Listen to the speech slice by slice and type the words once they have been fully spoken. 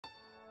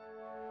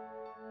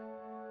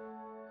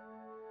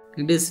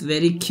It is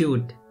very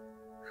cute.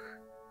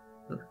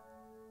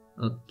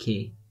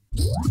 Okay.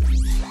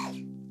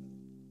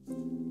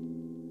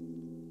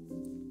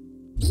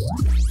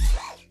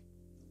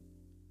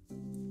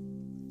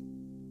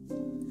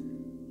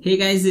 Hey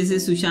guys, this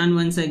is Sushant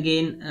once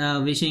again,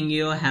 wishing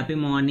you a happy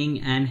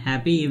morning and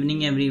happy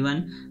evening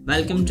everyone.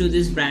 Welcome to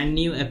this brand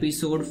new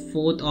episode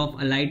 4th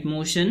of Alight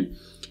Motion.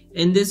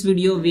 In this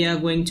video we are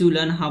going to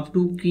learn how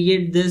to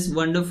create this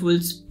wonderful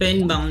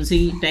spin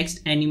bouncy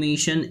text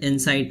animation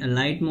inside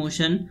Alight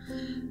Motion.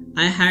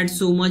 I had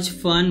so much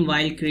fun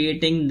while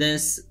creating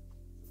this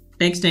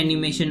text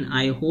animation.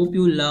 I hope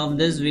you love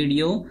this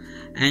video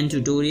and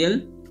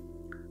tutorial.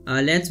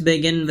 Let's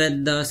begin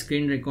with the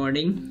screen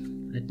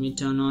recording. Let me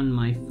turn on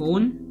my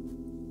phone.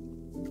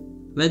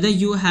 Whether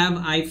you have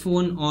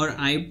iPhone or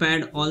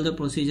iPad, all the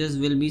procedures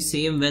will be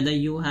same. Whether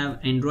you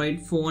have Android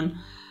phone,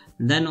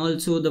 then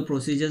also the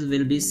procedures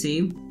will be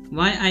same.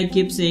 Why I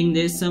keep saying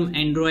this, some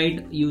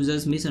Android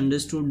users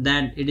misunderstood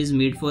that it is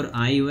made for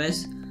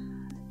iOS.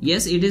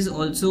 Yes, it is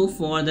also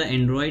for the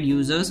Android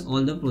users.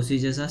 All the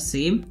procedures are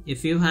same.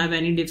 If you have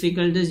any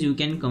difficulties, you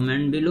can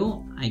comment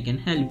below. I can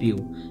help you.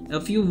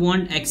 If you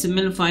want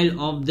XML file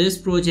of this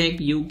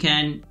project, you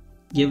can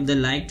give the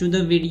like to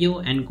the video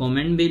and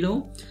comment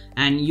below,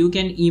 and you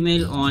can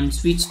email on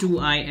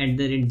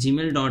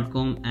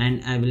switch2i@gmail.com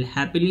and I will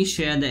happily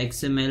share the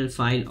XML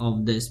file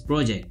of this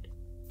project.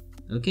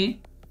 Okay,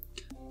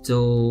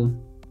 so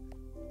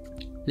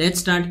let's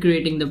start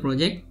creating the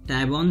project.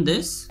 Tab on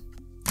this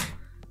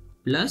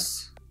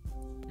plus,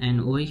 and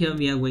over here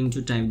we are going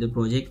to type the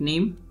project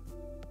name,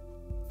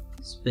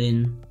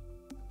 Spin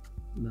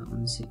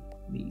Bouncy,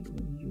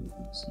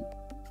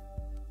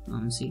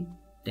 Bouncy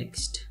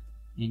Text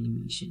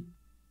Animation.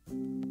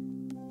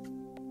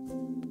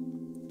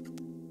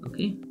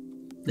 Okay,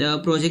 the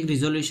project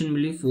resolution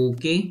will be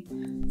 4K,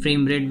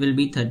 frame rate will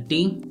be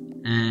 30,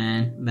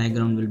 and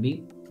background will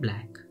be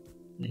black,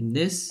 like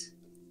this.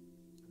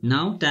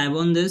 Now tab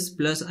on this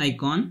plus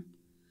icon,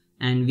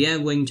 and we are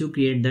going to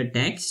create the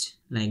text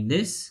like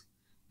this,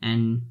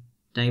 and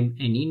type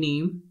any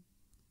name,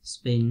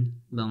 Spin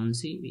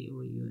Bouncy,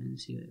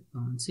 B-O-U-N-C-Y,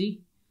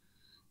 Bouncy,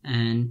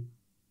 and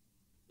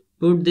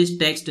put this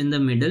text in the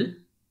middle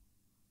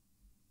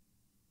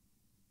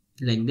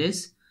like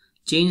this.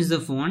 Change the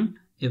font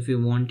if you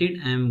want it.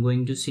 I am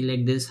going to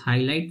select this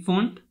highlight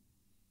font.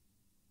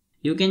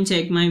 You can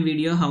check my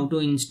video how to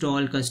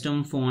install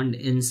custom font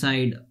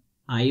inside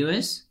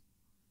iOS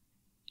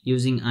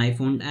using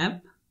iPhone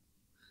app.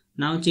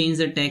 Now change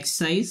the text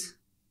size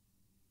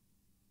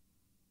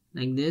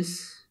like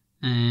this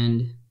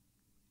and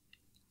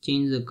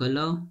change the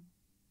color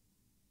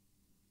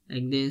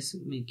like this,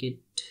 make it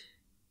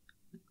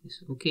like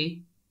this.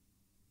 Okay,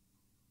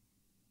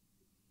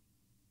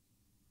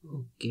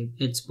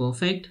 it's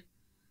perfect.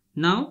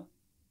 Now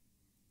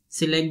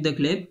select the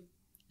clip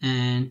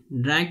and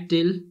drag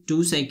till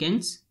 2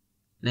 seconds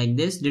like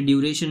this. The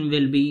duration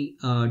will be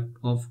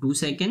of 2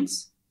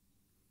 seconds.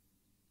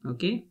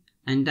 Okay,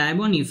 and tab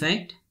on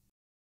effect.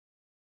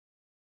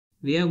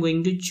 We are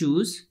going to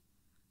choose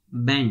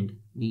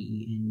bend,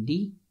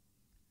 B-E-N-D,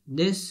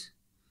 this,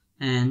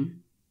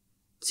 and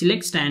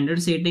select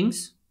standard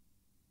settings.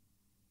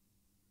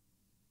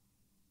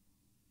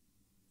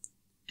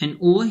 And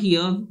over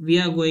here we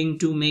are going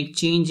to make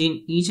change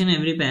in each and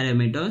every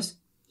parameters,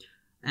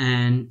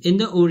 and in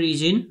the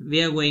origin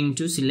we are going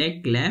to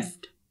select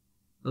left.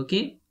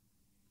 Okay,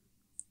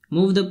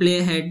 move the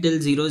playhead till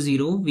 0,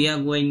 0. We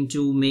are going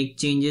to make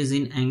changes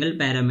in angle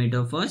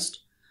parameter first.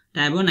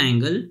 Tab on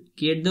angle,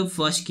 create the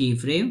first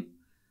keyframe,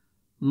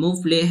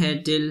 move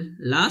playhead till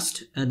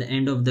last at the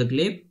end of the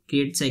clip,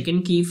 create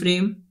second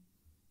keyframe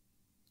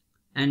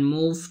and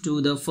move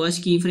to the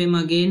first keyframe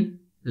again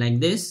like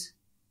this.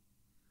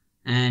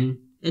 And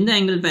in the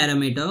angle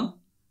parameter,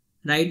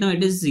 right now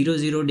it is 0,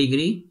 0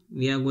 degree.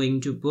 We are going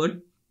to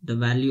put the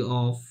value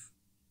of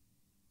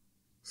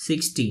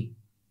 60.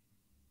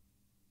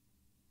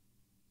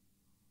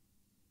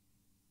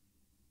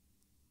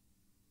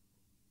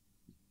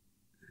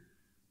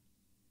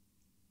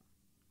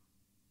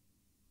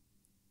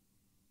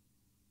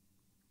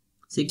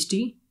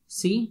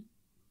 See,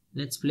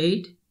 let's play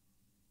it.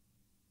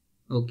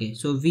 Okay,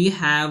 so we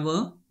have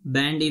a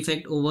bend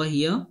effect over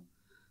here.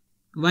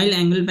 While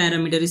angle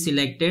parameter is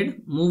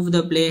selected, move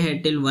the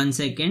playhead till 1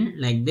 second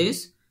like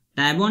this.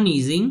 Tab on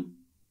easing,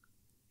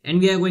 and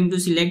we are going to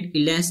select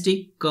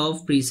elastic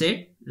curve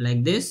preset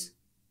like this,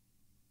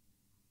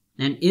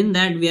 and in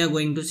that we are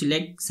going to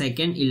select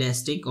second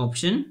elastic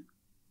option,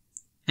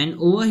 and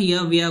over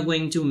here we are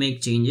going to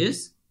make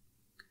changes.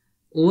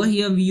 Over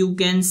here you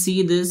can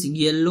see this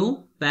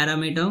yellow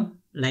parameter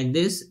like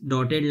this,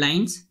 dotted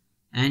lines,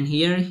 and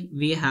here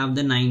we have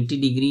the 90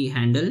 degree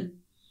handle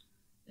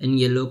in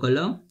yellow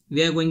color.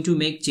 We are going to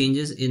make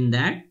changes in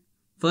that.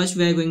 First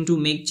we are going to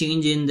make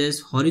change in this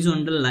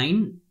horizontal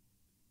line,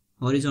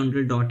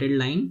 horizontal dotted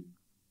line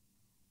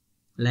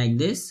like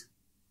this,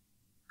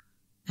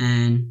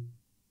 and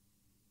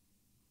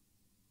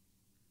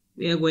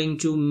we are going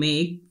to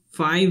make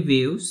 5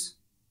 waves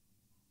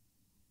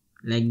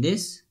like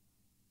this.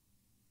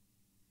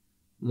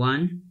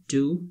 1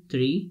 2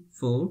 3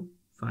 4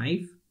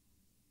 5.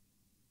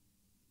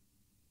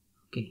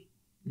 Okay,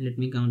 let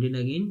me count it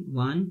again.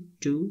 1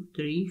 2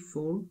 3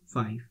 4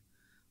 5.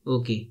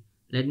 Okay,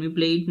 let me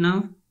play it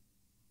now.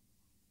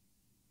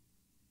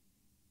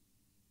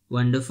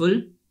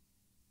 Wonderful.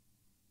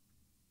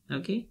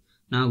 Okay,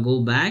 now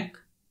go back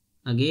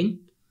again.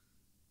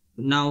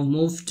 Now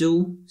move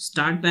to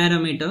start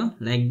parameter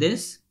like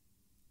this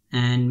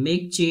and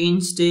make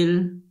change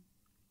till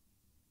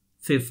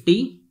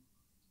 50.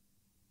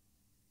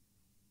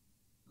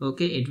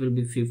 Okay, it will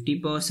be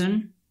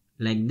 50%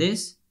 like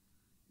this.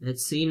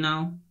 Let's see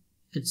now.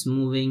 It's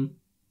moving.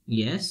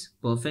 Yes,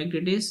 perfect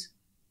it is.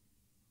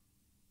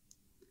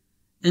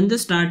 In the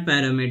start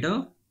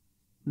parameter,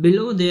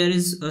 below there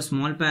is a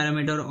small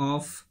parameter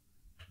of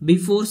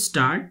before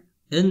start.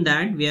 In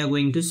that we are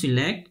going to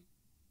select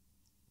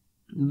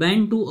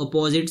bend to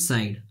opposite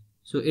side.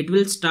 So it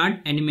will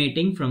start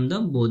animating from the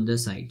both the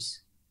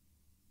sides.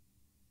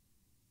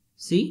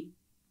 See?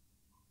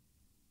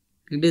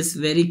 It is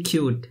very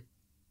cute.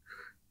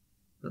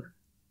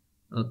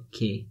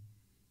 Okay.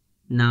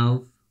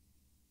 Now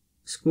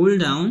scroll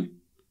down.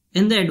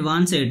 In the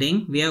advanced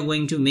setting, we are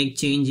going to make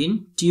change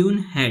in tune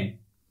head.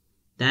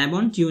 Tab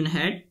on tune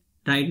head.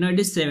 Right now it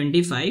is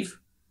 75.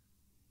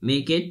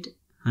 Make it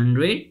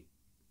 100.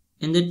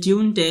 In the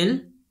tune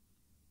tail,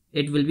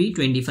 it will be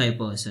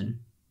 25%.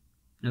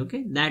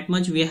 Okay, that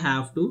much we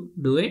have to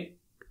do it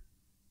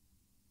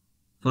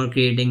for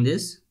creating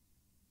this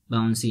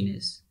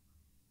bounciness.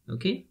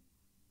 Okay,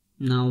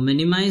 now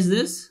minimize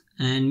this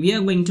and we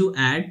are going to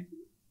add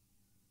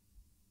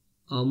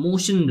a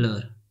motion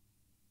blur.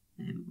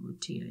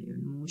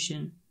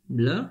 Motion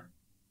blur.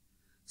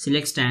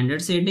 Select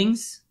standard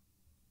settings.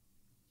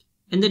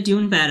 In the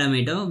tune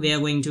parameter, we are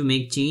going to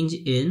make change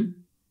in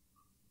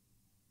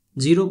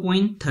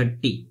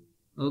 0.30.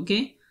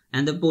 Okay,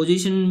 and the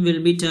position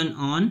will be turned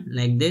on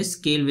like this.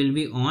 Scale will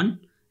be on,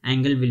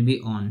 angle will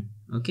be on.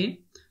 Okay,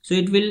 so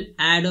it will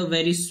add a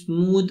very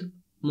smooth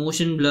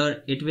motion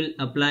blur. It will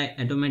apply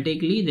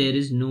automatically. There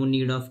is no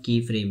need of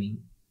keyframing.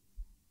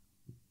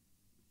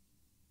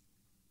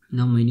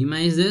 Now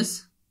minimize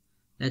this.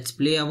 Let's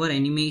play our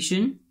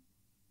animation.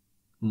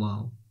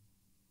 Wow,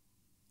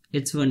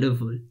 it's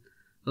wonderful.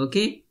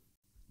 Okay,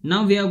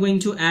 now we are going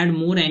to add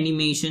more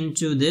animation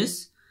to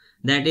this,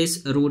 that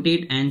is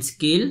rotate and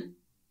scale.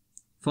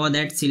 For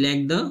that,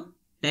 select the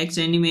text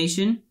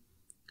animation,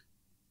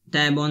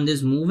 tab on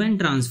this move and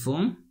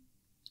transform,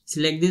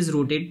 select this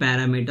rotate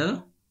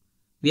parameter.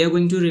 We are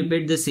going to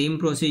repeat the same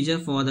procedure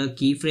for the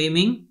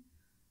keyframing.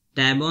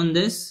 Tab on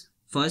this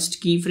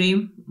first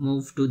keyframe,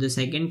 move to the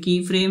second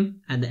keyframe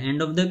at the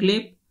end of the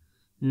clip.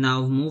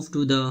 Now move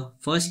to the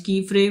first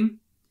keyframe.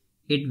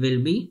 It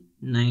will be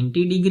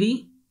 90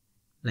 degree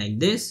like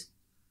this.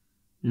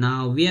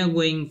 Now we are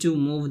going to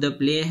move the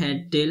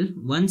playhead till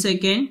 1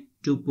 second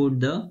to put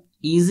the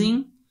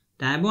easing.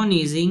 Tab on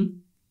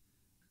easing,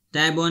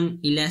 tab on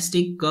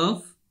elastic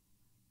curve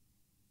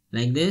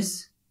like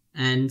this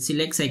and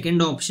select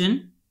second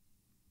option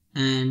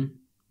and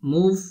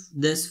move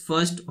this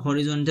first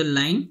horizontal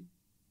line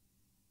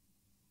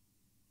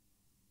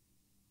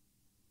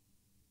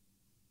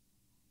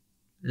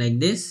like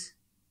this.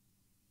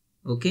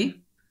 Okay,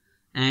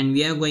 and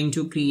we are going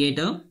to create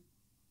a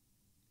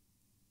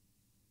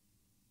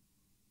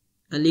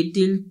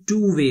little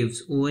two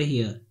waves over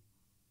here.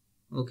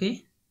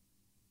 Okay,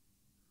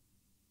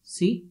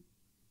 see,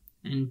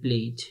 and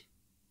play it.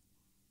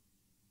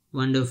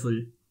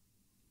 Wonderful.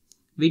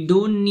 We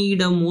don't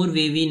need a more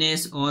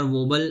waviness or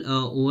wobble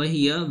over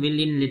here. We'll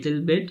need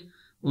little bit.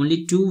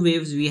 Only two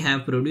waves we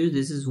have produced.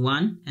 This is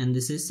one and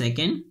this is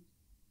second.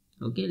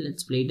 Okay,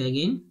 let's play it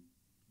again.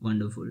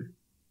 Wonderful.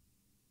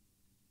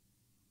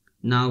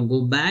 Now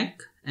go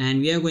back and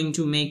we are going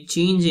to make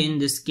change in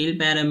the scale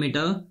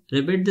parameter.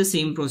 Repeat the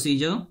same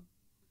procedure.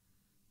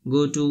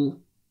 Go to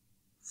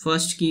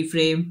first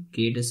keyframe,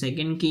 create a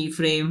second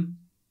keyframe.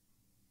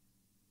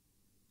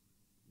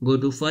 Go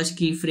to first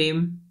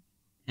keyframe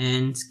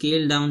and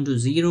scale down to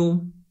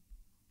 0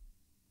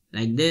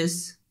 like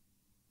this.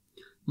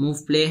 Move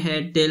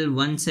playhead till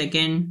 1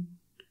 second.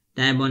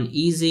 Tab on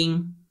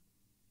easing.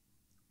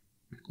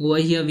 Over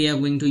here we are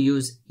going to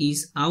use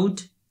ease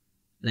out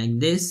like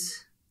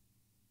this.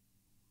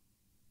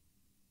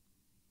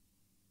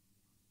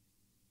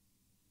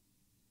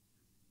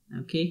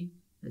 Okay,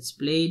 let's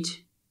play it.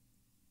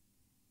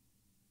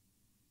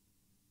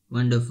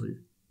 Wonderful.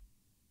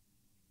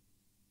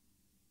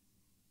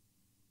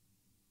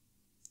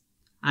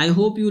 I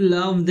hope you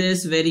love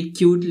this very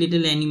cute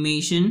little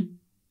animation.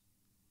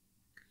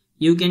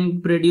 You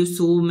can produce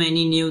so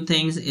many new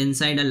things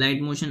inside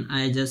alightmotion.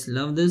 I just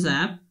love this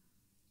app.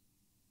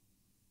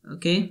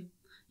 Okay,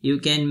 you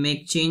can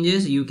make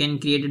changes. You can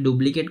create a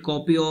duplicate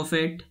copy of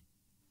it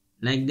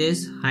like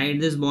this. Hide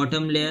this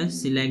bottom layer,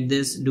 select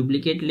this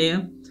duplicate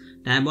layer,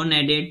 tab on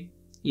edit.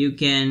 You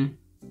can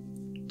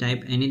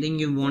type anything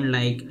you want,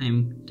 like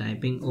I'm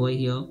typing over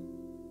here,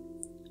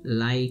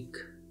 like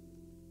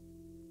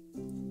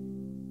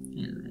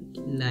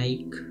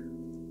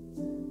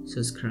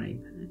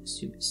subscribe,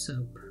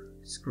 sub.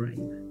 scribe.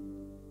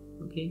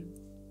 Okay,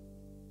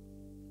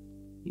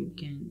 you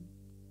can.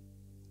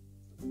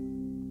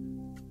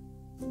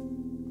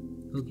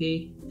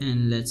 Okay,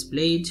 and let's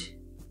play it.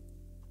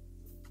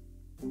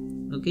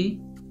 Okay,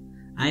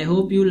 I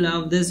hope you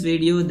love this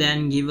video.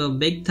 Then give a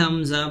big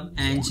thumbs up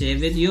and share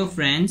with your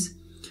friends.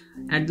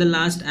 At the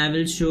last, I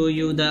will show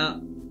you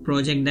the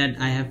project that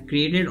I have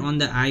created on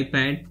the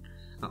iPad.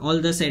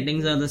 All the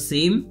settings are the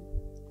same.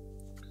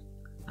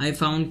 I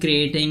found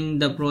creating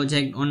the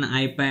project on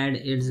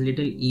iPad is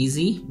little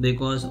easy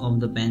because of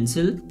the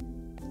pencil.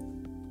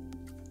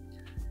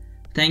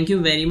 Thank you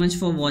very much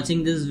for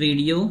watching this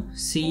video.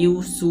 See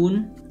you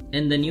soon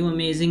in the new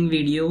amazing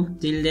video.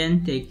 Till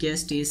then, take care,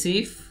 stay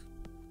safe.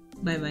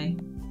 Bye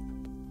bye.